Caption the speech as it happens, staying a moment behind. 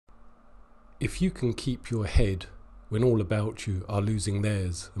If you can keep your head when all about you are losing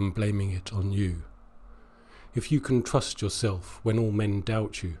theirs and blaming it on you, if you can trust yourself when all men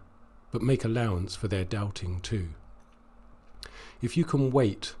doubt you, but make allowance for their doubting too, if you can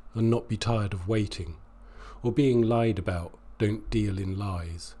wait and not be tired of waiting, or being lied about, don't deal in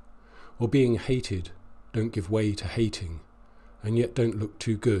lies, or being hated, don't give way to hating, and yet don't look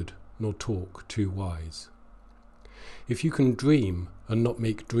too good nor talk too wise. If you can dream and not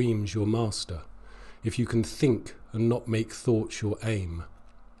make dreams your master, if you can think and not make thoughts your aim,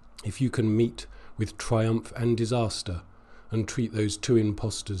 if you can meet with triumph and disaster and treat those two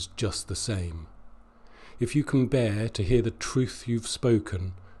impostors just the same, if you can bear to hear the truth you've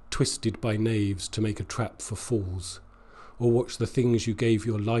spoken twisted by knaves to make a trap for fools, or watch the things you gave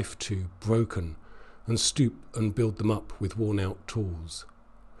your life to broken and stoop and build them up with worn-out tools,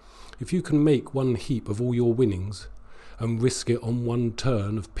 if you can make one heap of all your winnings and risk it on one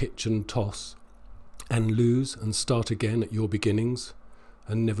turn of pitch and toss, and lose and start again at your beginnings,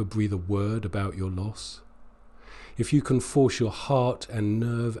 and never breathe a word about your loss, if you can force your heart and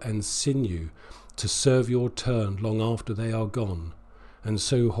nerve and sinew to serve your turn long after they are gone, and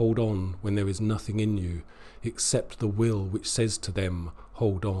so hold on when there is nothing in you except the will which says to them,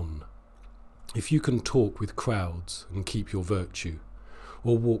 hold on, if you can talk with crowds and keep your virtue,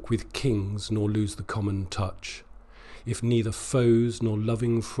 or walk with kings nor lose the common touch, if neither foes nor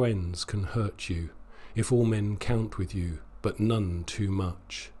loving friends can hurt you, if all men count with you, but none too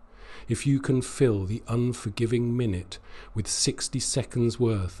much, if you can fill the unforgiving minute with 60 seconds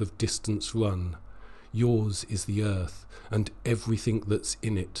worth of distance run, yours is the earth and everything that's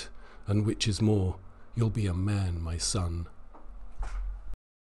in it, and which is more, you'll be a man, my son.